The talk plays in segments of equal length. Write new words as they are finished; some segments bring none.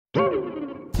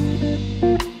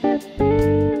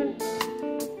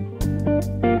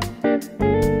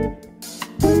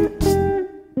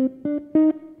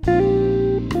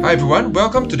Hi everyone,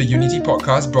 welcome to the Unity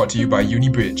podcast brought to you by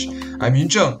UniBridge. I'm Yun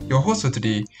Zheng, your host for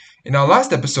today. In our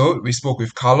last episode, we spoke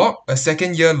with Carlock, a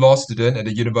second-year law student at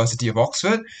the University of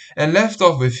Oxford, and left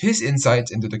off with his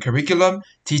insights into the curriculum,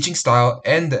 teaching style,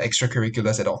 and the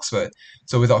extracurriculars at Oxford.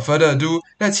 So without further ado,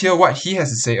 let's hear what he has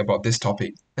to say about this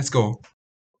topic. Let's go.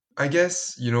 I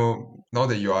guess, now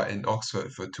that you are in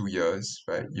Oxford for 2 years,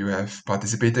 right, you have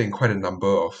participated in quite a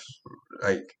number of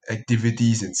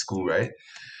activities in school, right?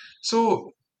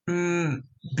 So, mm,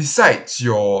 besides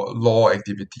your law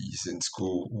activities in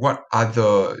school, what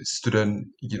other student,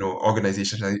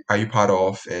 organizations are you part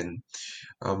of, and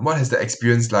what has the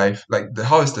experience life like?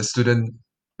 How is the student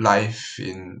life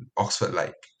in Oxford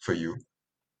like for you?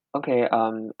 Okay,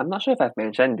 I'm not sure if I've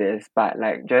mentioned this, but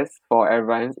like just for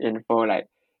everyone's info, like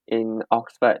in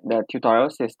Oxford, the tutorial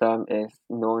system is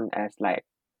known as like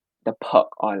the perk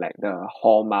or like the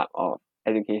hallmark of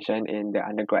education in the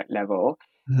undergrad level,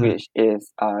 Mhm. which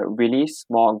is really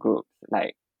small groups,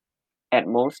 like at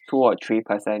most two or three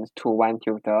persons to one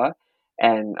tutor,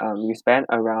 and you spend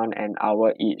around an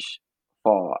hour each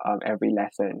for every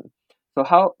lesson. So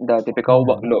how the typical Mm.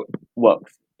 workload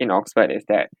works in Oxford is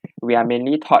that we are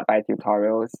mainly taught by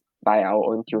tutorials by our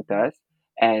own tutors,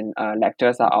 and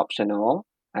lectures are optional,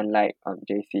 unlike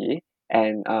JC.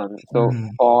 And so Mm.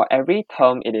 for every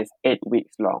term, it is 8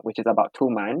 weeks long, which is about 2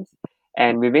 months.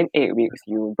 And within 8 weeks,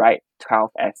 you write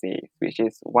 12 essays, which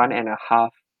is one and a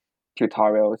half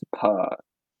tutorials per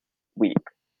week,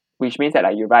 which means that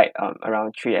like you write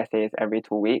around 3 essays every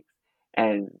 2 weeks,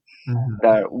 and Mhm.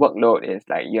 the workload is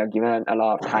like you are given a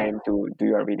lot of time to do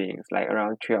your readings, like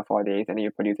around 3 or 4 days, and then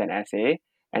you produce an essay.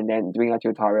 And then doing a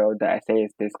tutorial, the essay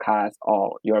is discussed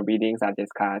or your readings are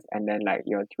discussed, and then like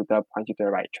your tutor points you to the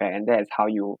right track, and that is how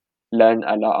you learn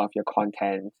a lot of your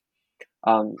content.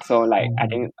 So like I Mhm.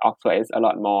 think Oxford is a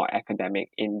lot more academic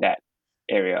in that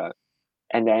area.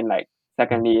 And then like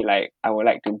secondly, like I would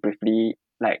like to briefly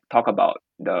like talk about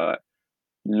the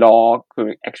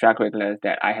extracurriculars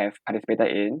that I have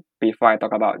participated in before I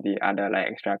talk about the other like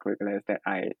extracurriculars that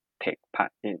I take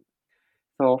part in.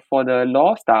 So for the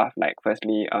law stuff, like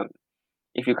firstly,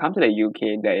 if you come to the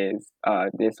UK, there is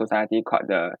this society called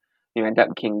the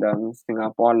United Kingdom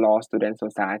Singapore Law Student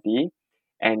Society,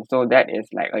 and so that is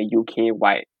like a UK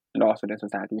wide law student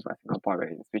society for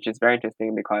Singaporeans, which is very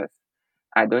interesting because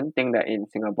I don't think that in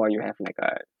Singapore you have like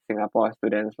a Singapore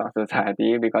Students Law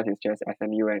Society because it's just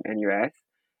SMU and NUS,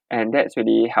 and that's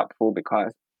really helpful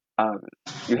because um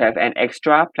you have an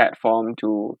extra platform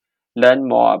to learn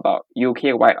more about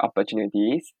UK wide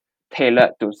opportunities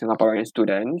tailored to Singaporean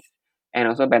students, and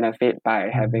also benefit by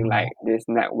having Mhm. like this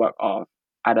network of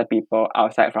other people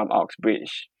outside from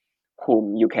Oxbridge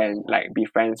whom you can like be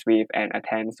friends with and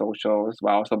attend socials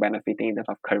while also benefiting in terms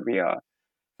of career.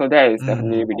 So that is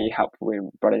definitely Mhm. really helpful in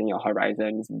broadening your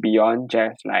horizons beyond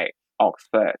just like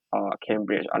Oxford or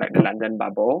Cambridge or like the London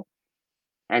bubble.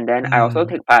 And then I also Mhm.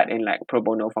 take part in like pro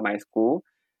bono for my school,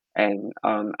 and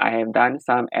I have done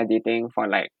some editing for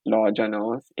like law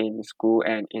journals in school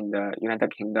and in the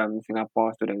United Kingdom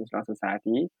Singapore Students Law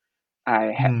Society.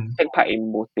 Mhm. Take part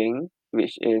in mooting,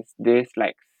 which is this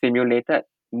like simulated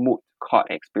moot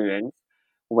court experience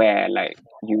where like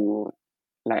you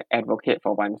like advocate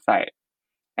for one side,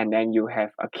 and then you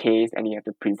have a case and you have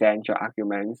to present your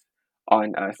arguments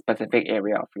on a specific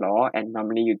area of law, and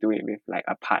normally you do it with like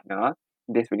a partner.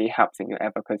 This really helps in your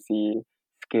advocacy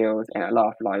skills, and a lot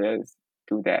of lawyers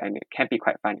do that, and it can be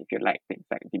quite fun if you like things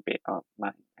like debate or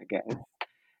mine, I guess.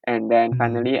 And then Mhm.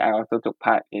 finally, I also took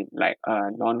part in like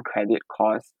a non-credit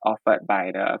course offered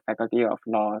by the Faculty of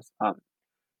Law's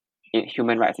in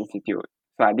Human Rights Institute.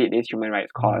 So I did this human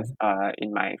rights course Mhm.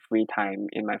 in my free time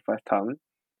in my first term,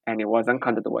 and it wasn't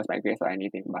counted towards my grades or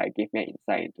anything, but it gave me an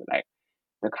insight into like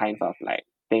the kinds of like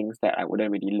things that I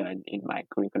wouldn't really learn in my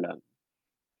curriculum.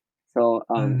 So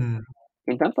Mhm.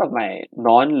 in terms of my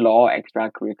non-law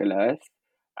extracurriculars,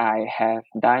 I have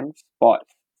done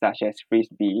sports such as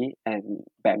frisbee and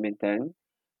badminton.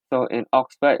 So in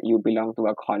Oxford, you belong to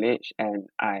a college, and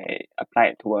I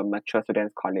applied to a mature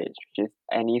students college, which is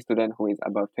any student who is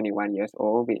above 21 years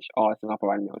old, which all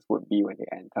Singaporean males would be when they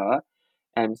enter.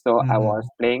 And so I Mhm. was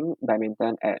playing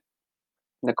badminton at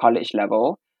the college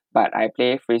level, but I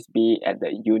play frisbee at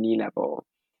the uni level.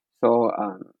 So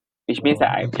which means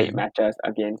that Oh, I okay. played matches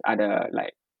against other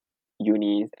like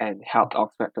unis and helped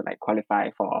Oxford to like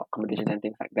qualify for competitions and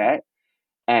things like that.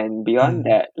 And beyond Mm.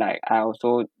 that, like I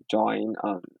also joined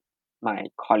my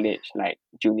college like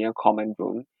junior common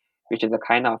room, which is a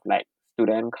kind of like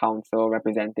student council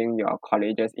representing your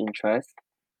college's interests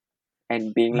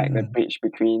and being like the Mhm. bridge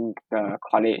between the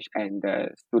college and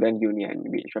the student union,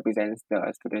 which represents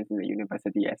the students in the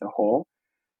university as a whole.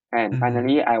 And Mm-hmm.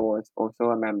 finally, I was also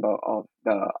a member of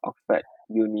the Oxford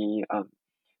Uni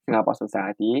Singapore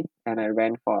Society, and I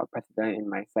ran for president in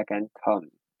my second term.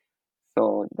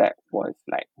 So that was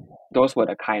like those were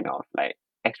the kind of like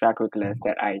extracurriculars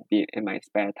that I did in my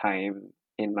spare time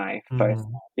in my first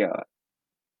Mm-hmm. year.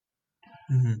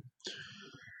 Mm-hmm.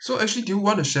 So actually, do you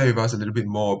want to share with us a little bit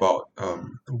more about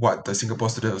what the Singapore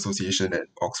Student Association at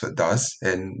Oxford does,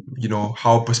 and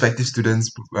how prospective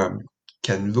students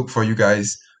can look for you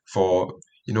guys for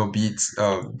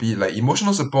be it like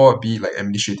emotional support, be it like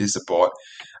administrative support,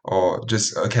 or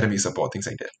just academic support, things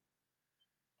like that.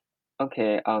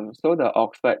 Okay, so the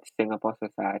Oxford Singapore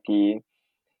Society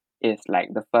is like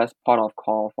the first port of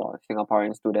call for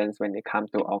Singaporean students when they come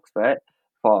to Oxford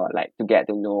for like to get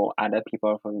to know other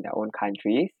people from their own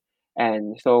countries.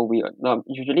 And so we not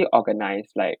usually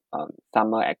organize like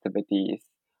summer activities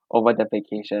over the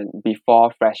vacation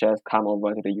before freshers come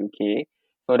over to the UK,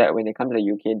 so that when they come to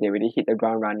the UK they really hit the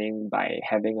ground running by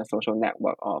having a social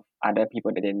network of other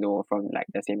people that they know from like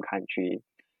the same country.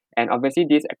 And obviously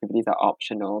these activities are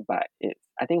optional, but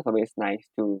I think it's always nice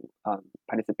to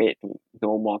participate to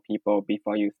know more people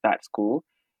before you start school.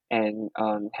 And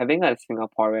having a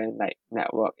Singaporean like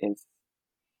network is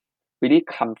really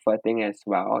comforting as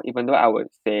well. Even though I would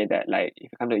say that like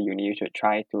if you come to uni, you should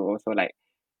try to also like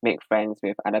make friends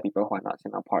with other people who are not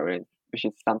Singaporeans, which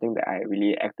is something that I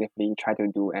really actively try to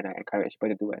do and I encourage people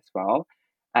to do as well.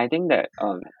 I think that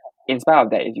in spite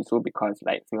of that, it's useful because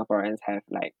like Singaporeans have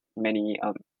like many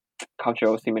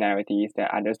cultural similarities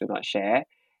that others do not share.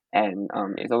 And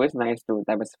it's always nice to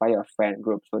diversify your friend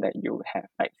group so that you have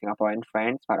like Singaporean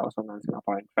friends but also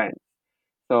non-Singaporean friends.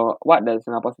 So what the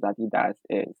Singapore Society does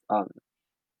is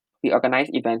we organize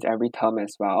events every term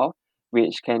as well,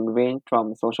 which can range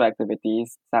from social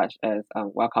activities such as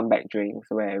welcome back drinks,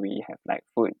 where we have like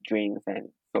food, drinks, and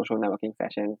social networking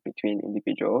sessions between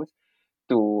individuals,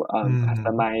 to Mm-hmm.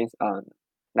 customize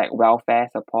like welfare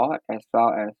support as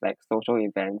well as like social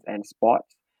events and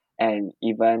sports, and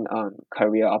even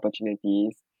career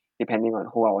opportunities depending on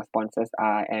who our sponsors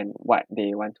are and what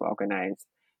they want to organize.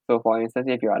 So for instance,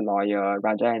 if you're a lawyer,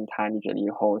 Raja and Tan usually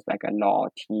host like a law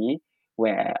tea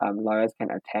where lawyers can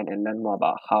attend and learn more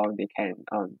about how they can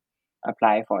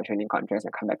apply for training contracts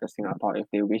and come back to Singapore if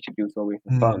they wish to do so with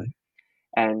the firm.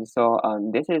 Mm-hmm. And so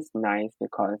this is nice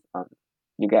because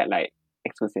you get like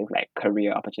exclusive like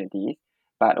career opportunities,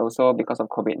 but also because of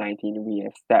COVID-19, we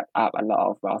have stepped up a lot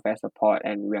of welfare support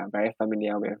and we are very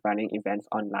familiar with running events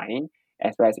online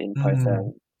as well as in Mm-hmm.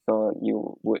 person. So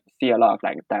you would see a lot of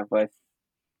like diverse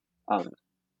um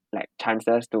like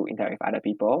chances to interact with other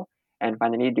people. And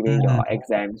finally, during your Mm-hmm.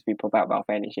 exams, we provide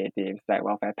welfare initiatives like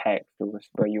welfare packs to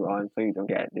spur you on so you don't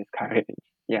get discouraged.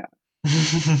 Yeah.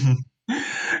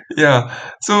 Yeah.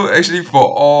 So actually, for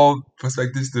all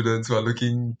prospective students who are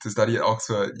looking to study at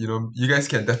Oxford, you guys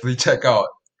can definitely check out,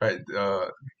 right,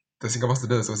 the Singapore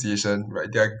Student Association, right?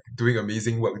 They are doing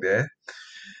amazing work there.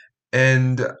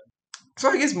 And so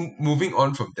I guess moving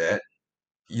on from that,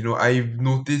 I've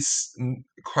noticed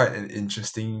quite an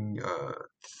interesting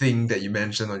thing that you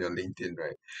mentioned on your LinkedIn,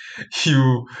 right?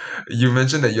 You you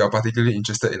mentioned that you are particularly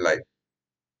interested in like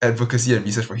advocacy and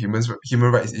research for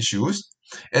human rights issues.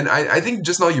 And I think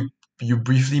just now you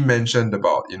briefly mentioned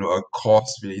about, a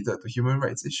course related to human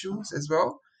rights issues as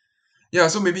well. Yeah,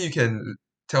 so maybe you can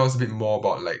tell us a bit more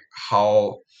about like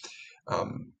how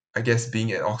I guess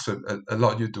being at Oxford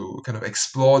allowed you to kind of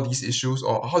explore these issues,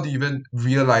 or how do you even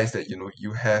realize that,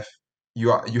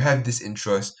 you have this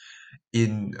interest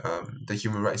in the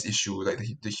human rights issue, like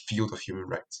the field of human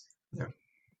rights. Yeah.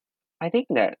 I think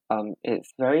that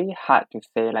it's very hard to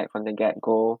say like from the get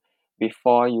go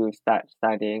before you start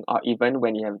studying or even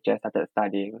when you have just started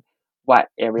studying what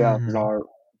area of Mm-hmm. law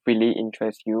really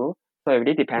interests you. So it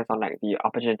really depends on like the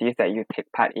opportunities that you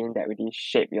take part in that really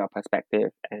shape your perspective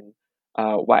and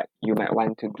what you might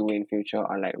want to do in future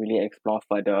or like really explore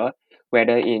further,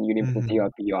 whether in university Mm-hmm. or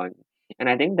beyond. And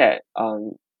I think that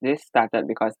this started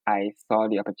because I saw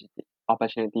the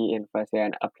opportunity in first year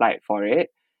and applied for it.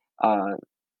 Uh,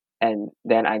 and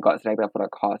then I got selected for the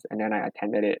course and then I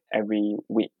attended it every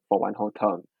week for one whole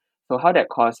term. So how that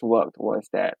course worked was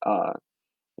that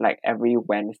like every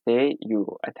Wednesday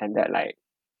you attended like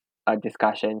a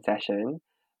discussion session,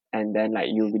 and then like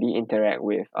you really interact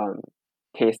with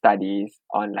case studies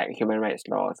on like human rights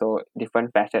law, so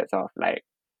different facets of like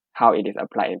how it is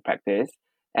applied in practice.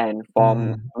 And for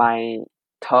Mm-hmm. my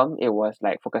term it was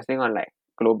like focusing on like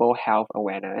global health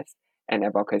awareness and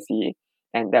advocacy,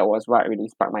 and that was what really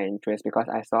sparked my interest because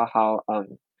I saw how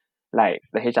like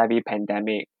the HIV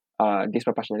pandemic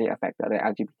disproportionately affected the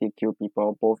LGBTQ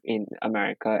people both in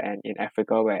America and in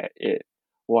Africa where it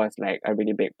was like a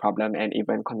really big problem and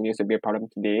even continues to be a problem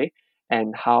today,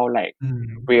 and how like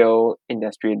Mm, real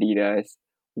industry leaders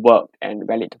worked and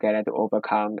rallied together to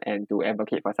overcome and to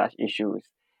advocate for such issues.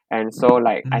 And so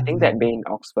like I think that mm, being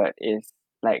in Oxford is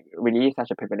like really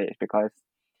such a privilege because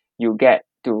you get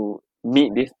to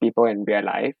meet these people in real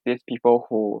life, these people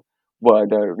who were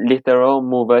the literal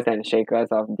movers and shakers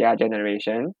of their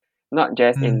generation, not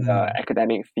just in the mm,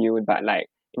 academic field, but like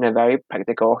in a very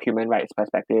practical human rights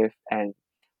perspective. And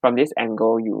from this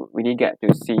angle, you really get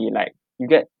to see like you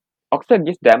get Oxford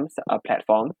gives them a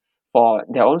platform for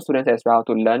their own students as well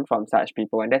to learn from such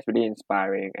people, and that's really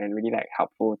inspiring and really like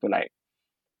helpful to like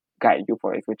guide you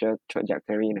for a future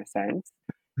trajectory in a sense.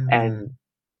 And mm,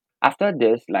 after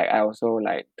this, like I also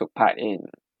like took part in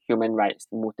human rights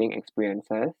mooting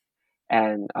experiences,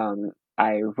 and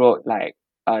I wrote like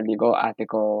a legal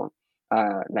article,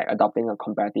 like adopting a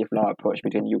comparative law approach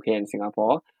between UK and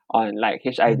Singapore on like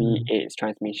HIV mm, AIDS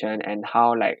transmission and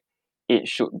how like it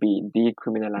should be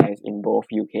decriminalized in both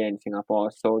UK and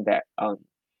Singapore so that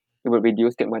it would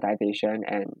reduce stigmatization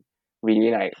and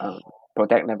really like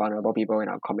protect the vulnerable people in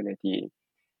our community.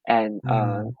 And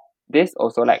mm, this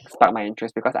also like sparked my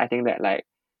interest because I think that like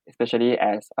especially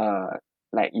as a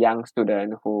like young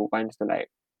student who wants to like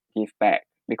give back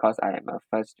because I am a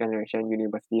first generation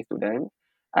university student,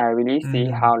 I really see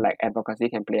mm, how like advocacy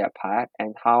can play a part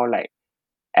and how like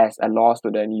as a law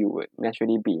student you would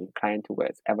naturally be inclined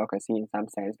towards advocacy in some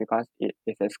sense because it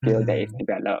is a skill that is mm,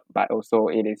 developed but also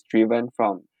it is driven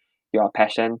from your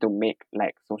passion to make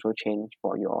like social change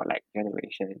for your like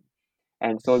generation.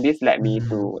 And so this led me mm,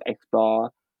 to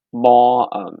explore more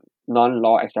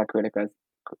non-law extracurriculars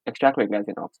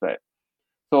in Oxford.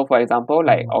 So for example,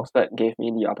 like mm, Oxford gave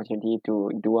me the opportunity to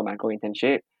do a micro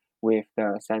internship with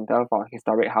the Center for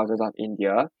Historic Houses of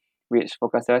India, which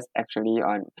focuses actually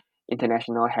on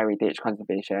international heritage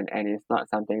conservation and is not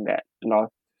something that law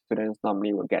students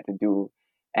normally would get to do.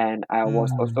 And I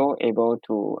was mm, also able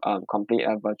to complete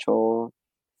a virtual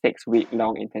 6-week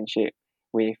long internship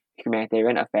with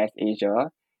Humanitarian Affairs Asia,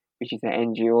 which is an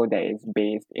NGO that is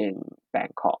based in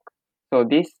Bangkok. So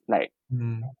this like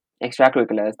mm,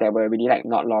 extracurriculars that were really like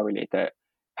not law related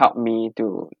helped me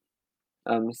to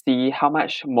see how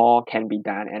much more can be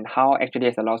done and how actually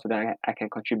as a law student I can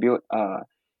contribute a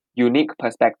unique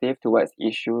perspective towards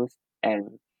issues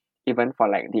and even for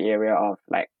like the area of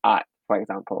like art for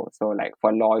example. So like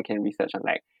for law you can research on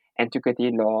like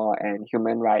antiquity law and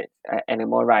human rights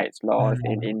animal rights laws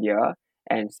in mm, India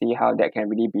and see how that can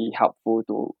really be helpful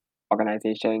to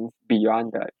organizations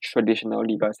beyond the traditional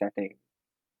legal setting.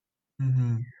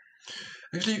 mm.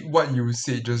 Actually, what you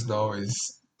said just now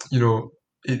is,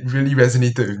 it really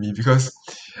resonated with me because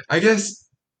I guess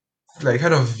like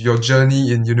kind of your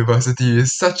journey in university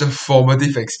is such a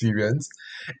formative experience,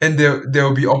 and there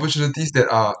will be opportunities that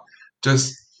are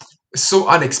just so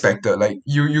unexpected. Like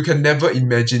you can never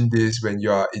imagine this when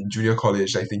you are in junior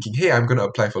college, like thinking, hey, I'm gonna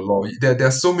apply for law. There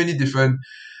are so many different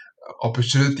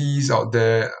opportunities out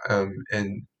there,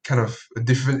 and kind of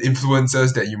different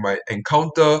influences that you might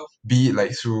encounter, be it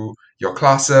like through your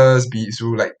classes, be it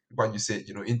through like what you said,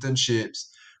 internships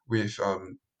with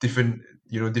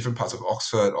different parts of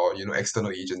Oxford, or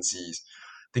external agencies,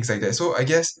 things like that. So I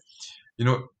guess,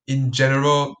 in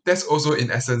general, that's also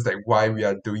in essence like why we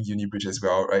are doing UniBridge as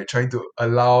well, right? Trying to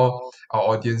allow our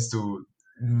audience to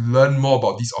learn more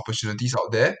about these opportunities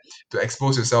out there, to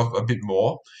expose yourself a bit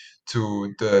more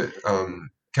to the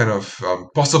kind of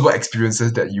possible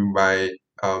experiences that you might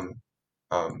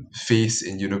face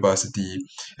in university,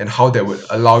 and how that would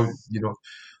allow,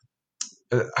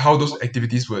 how those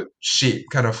activities would shape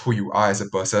kind of who you are as a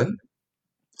person.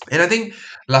 And I think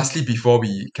lastly, before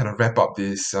we kind of wrap up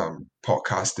this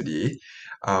podcast today,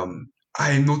 um,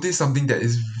 I noticed something that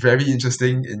is very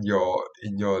interesting in your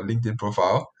LinkedIn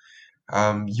profile.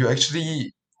 You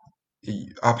actually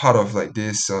are part of like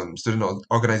this student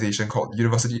organization called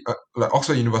like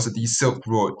Oxford University Silk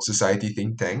Road Society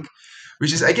think tank,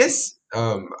 which is, I guess,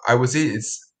 I would say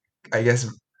it's, I guess,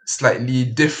 slightly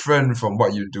different from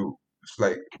what you do,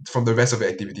 like from the rest of the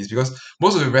activities, because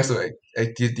most of the rest of the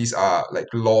activities are like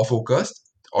law focused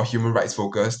or human rights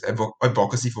focused,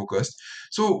 advocacy focused.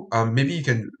 So maybe you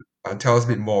can tell us a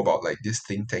bit more about like this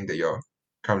think tank that you're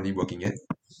currently working in.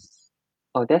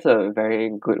 Oh, that's a very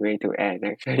good way to end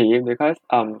actually because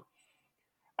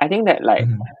I think that like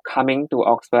Mhm. coming to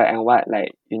Oxford and what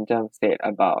like Yun Zheng said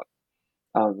about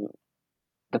um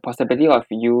the possibility of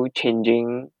you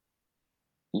changing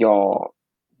your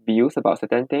views about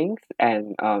certain things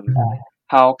and Mhm.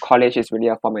 how college is really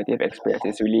a formative experience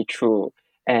is really true.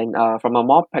 And from a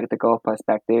more practical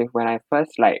perspective, when I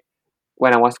first like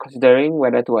when I was considering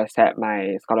whether to accept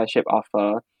my scholarship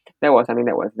offer, that was something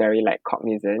that was very like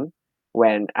cognizant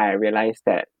when I realized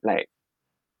that like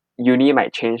uni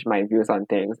might change my views on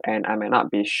things and I might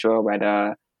not be sure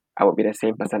whether I would be the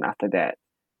same person after that.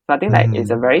 So I think like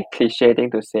it's a Mm-hmm. very cliche thing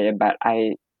to say, but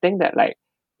I think that like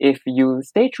if you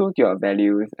stay true to your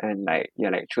values and like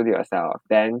you're like true to yourself,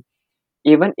 then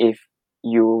even if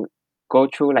you go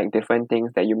through like different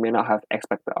things that you may not have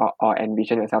expected or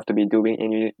envisioned yourself to be doing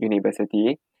in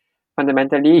university,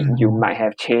 fundamentally you Mm-hmm. might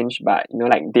have changed, but you know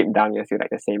like deep down you're still like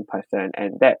the same person,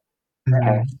 and that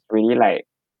has Mm-hmm. really like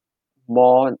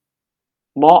more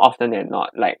more often than not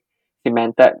like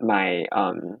cemented my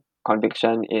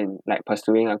conviction in like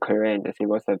pursuing a career in the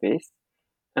civil service.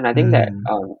 And I think that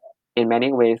Mm-hmm. in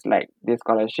many ways like this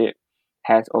scholarship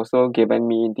has also given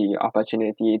me the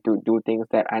opportunity to do things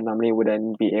that I normally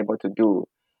wouldn't be able to do.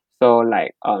 So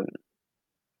like a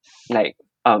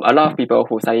lot of people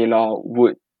who study law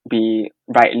would be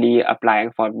rightly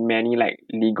applying for many like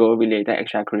legal related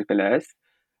extracurriculars,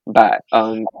 but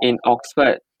in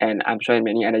Oxford and I'm sure in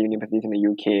many other universities in the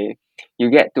UK, you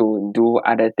get to do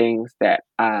other things that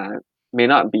may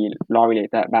not be law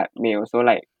related but may also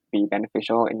like be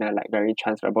beneficial in a like very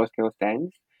transferable skill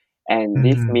sense. And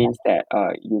this Mm-hmm. means that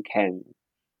you can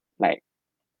like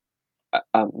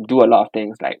do a lot of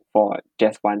things like for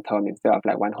just one term instead of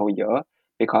like one whole year,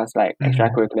 because like Mm-hmm.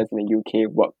 extracurriculars in the UK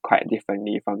work quite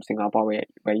differently from Singapore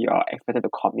where you're expected to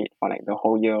commit for like the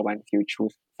whole year once you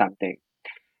choose something.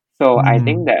 So I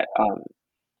think Mm-hmm. that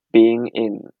being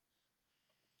in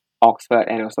Oxford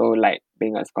and also like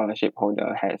being a scholarship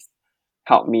holder has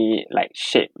helped me like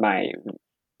shape my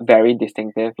very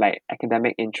distinctive like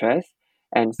academic interests.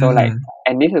 And so like, Mm-hmm.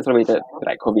 and this is related to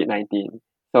like COVID-19.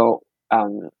 So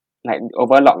like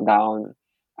over lockdown,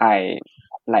 I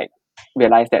like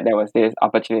realized that there was this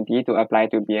opportunity to apply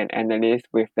to be an analyst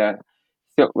with the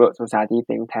Silk Road Society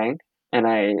think tank. And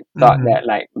I thought Mm-hmm. that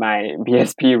like my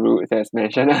BSP roots as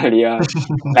mentioned earlier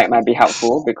like might be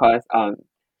helpful because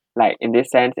like in this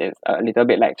sense it's a little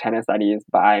bit like China studies,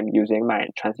 but I'm using my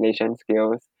translation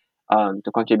skills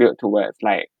to contribute towards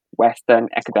like Western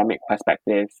academic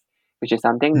perspectives, which is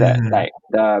something that Mm-hmm. like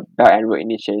the Belt and Road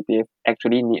Initiative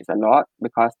actually needs a lot,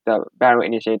 because the Belt and Road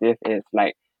Initiative is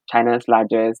like China's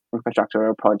largest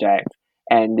infrastructural project,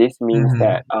 and this means Mm-hmm.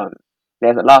 that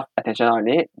there's a lot of attention on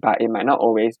it, but it might not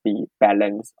always be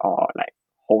balanced or like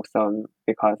wholesome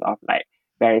because of like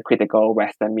very critical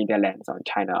Western media lens on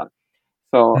China.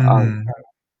 So Mm-hmm.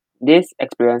 this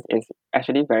experience is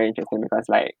actually very interesting because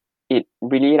like it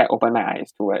really like opened my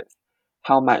eyes towards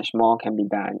how much more can be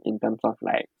done in terms of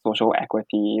like social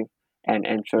equity and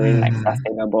ensuring like Mm-hmm.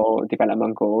 sustainable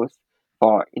development goals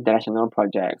for international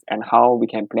projects, and how we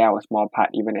can play our small part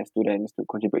even as students to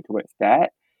contribute towards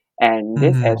that. And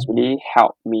this has Mm-hmm. really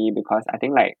helped me because I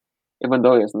think like even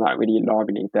though it's not really law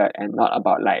related and not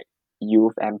about like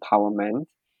youth empowerment,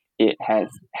 it has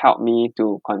helped me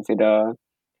to consider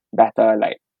better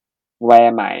like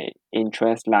where my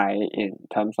interests lie in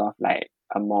terms of like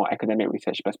a more academic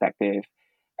research perspective.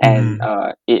 And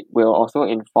Mm-hmm. it will also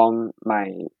inform my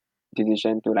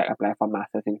decision to like apply for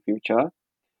masters in future.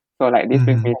 So like this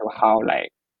brings me Mm-hmm. to how like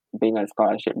being a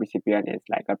scholarship recipient is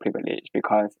like a privilege,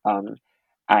 because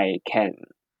I can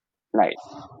like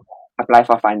apply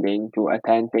for funding to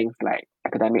attend things like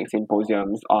academic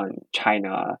symposiums on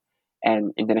China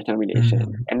and international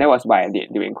relations. Mm-hmm. And that was what I did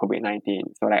during COVID-19.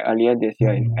 So like earlier this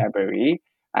year in Mm-hmm. February,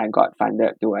 I got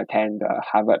funded to attend the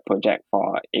Harvard Project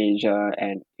for Asia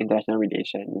and International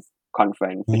Relations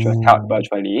conference, which was held Ooh.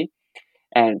 virtually.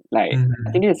 And like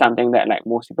I think Mm-hmm. this is something that like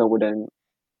most people wouldn't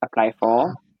apply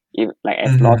for if like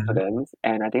as law Mm-hmm. students.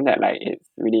 And I think that like it's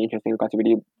really interesting because it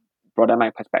really broadened my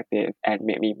perspective and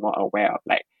made me more aware of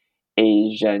like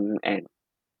Asian and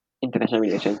international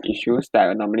relations issues that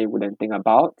I normally wouldn't think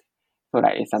about. So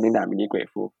like it's something that I'm really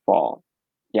grateful for.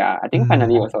 Yeah, I think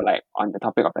finally Mm-hmm. also like on the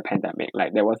topic of the pandemic,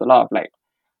 like there was a lot of like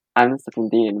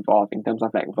uncertainty involved in terms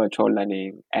of like virtual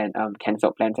learning and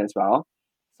cancelled plans as well.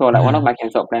 So like one of Mm-hmm. my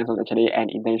cancelled plans was actually an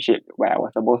internship where I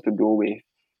was supposed to do with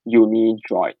Uni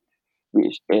Droid,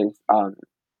 which is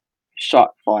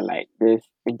short for like this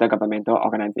intergovernmental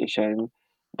organization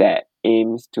that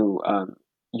aims to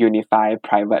unify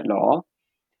private law.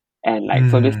 And like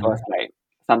so this was Mm-hmm. like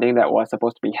something that was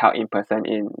supposed to be held in person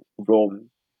in Rome,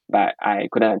 but I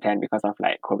couldn't attend because of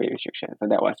like COVID restrictions. So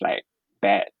that was like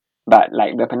bad. But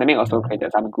like the pandemic also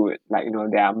created some good. Like you know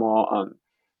there are more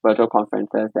virtual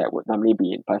conferences that would normally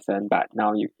be in person, but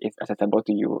now it's accessible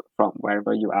to you from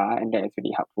wherever you are, and that is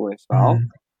really helpful as well.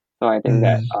 Mm-hmm. So I think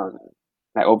that Mm-hmm.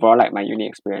 like overall like my uni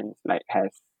experience like has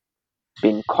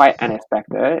been quite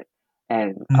unexpected,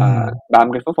 And Mm, but I'm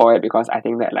grateful for it because I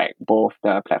think that like both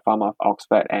the platform of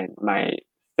Oxford and my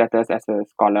status as a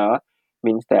scholar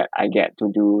means that I get to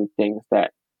do things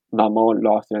that normal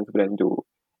law students wouldn't do.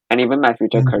 And even my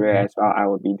future career mm, as well, I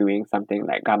will be doing something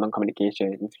like government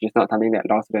communications, which is not something that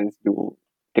law students do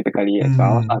typically as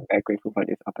well. So mm. I'm very grateful for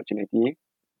this opportunity.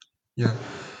 Yeah.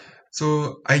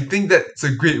 So I think that's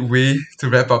a great way to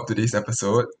wrap up today's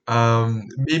episode.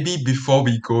 Maybe before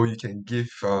we go, you can give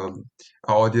our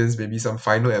audience maybe some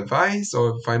final advice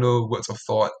or final words of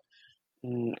thought.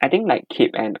 I think like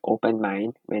keep an open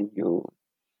mind when you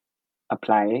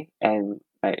apply and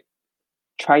like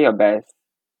try your best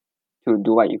to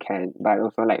do what you can, but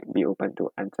also like be open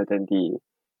to uncertainty.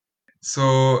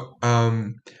 So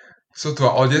so to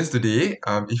our audience today,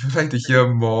 if you'd like to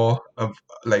hear more of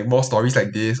like more stories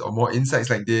like this or more insights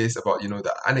like this about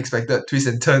the unexpected twists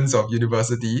and turns of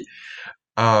university,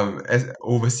 as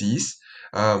overseas.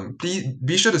 Please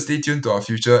be sure to stay tuned to our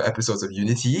future episodes of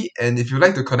Unity. And if you'd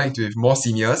like to connect with more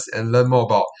seniors and learn more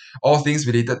about all things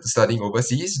related to studying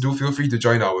overseas, do feel free to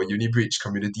join our UniBridge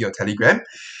community on Telegram.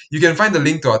 You can find the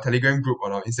link to our Telegram group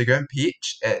on our Instagram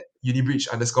page at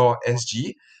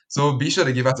unibridge_SG. So be sure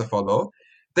to give us a follow.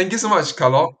 Thank you so much,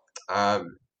 Kalok.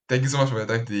 Thank you so much for your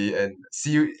time today, and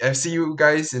see you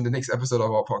guys in the next episode of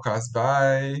our podcast.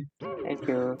 Bye. Thank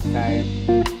you.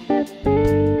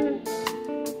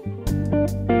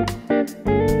 Bye.